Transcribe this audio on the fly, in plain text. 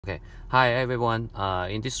Okay, hi everyone.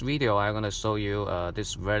 In this video, I'm gonna show you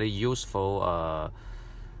this very useful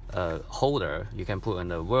holder you can put in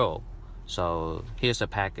the wall. So here's the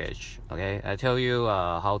package. Okay, I tell you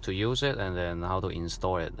how to use it and then how to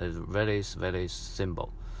install it. It's very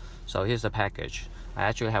simple. So here's the package. I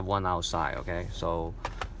actually have one outside. Okay, so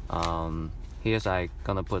here's I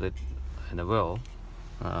gonna put it in the wall.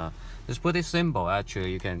 It's pretty simple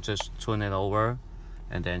actually. You can just turn it over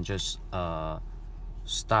and then just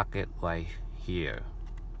stuck it right here.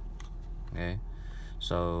 Okay,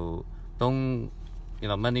 so don't,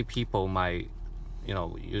 many people might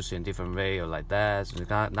use in different way or like that. So it's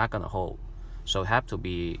not gonna hold, so have to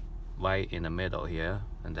be right in the middle here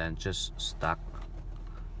and then just stuck,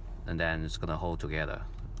 and then it's gonna hold together.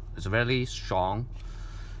 It's very strong.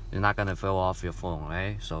 It's not gonna fall off your phone,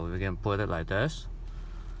 right? So we can put it like this,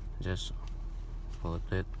 just put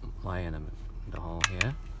it right in the hole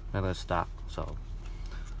here, and it's stuck.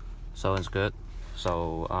 So it's good.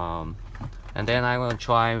 So and then I'm gonna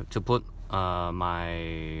try to put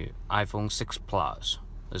my iPhone 6 Plus.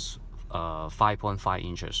 It's 5.5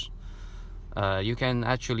 inches. You can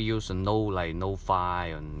actually use a Note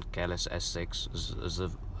 5 and Galaxy S6. Is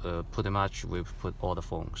pretty much we put all the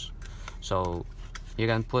phones. So you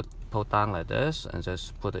can put down like this and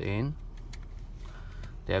just put it in.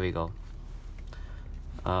 There we go.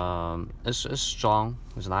 It's strong.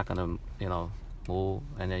 It's not gonna move,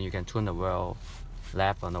 and then you can turn the wheel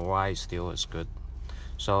left and the right, still is good.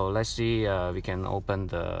 So let's see, we can open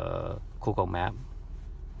the Google map.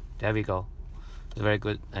 There we go. It's very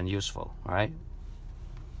good and useful. All right.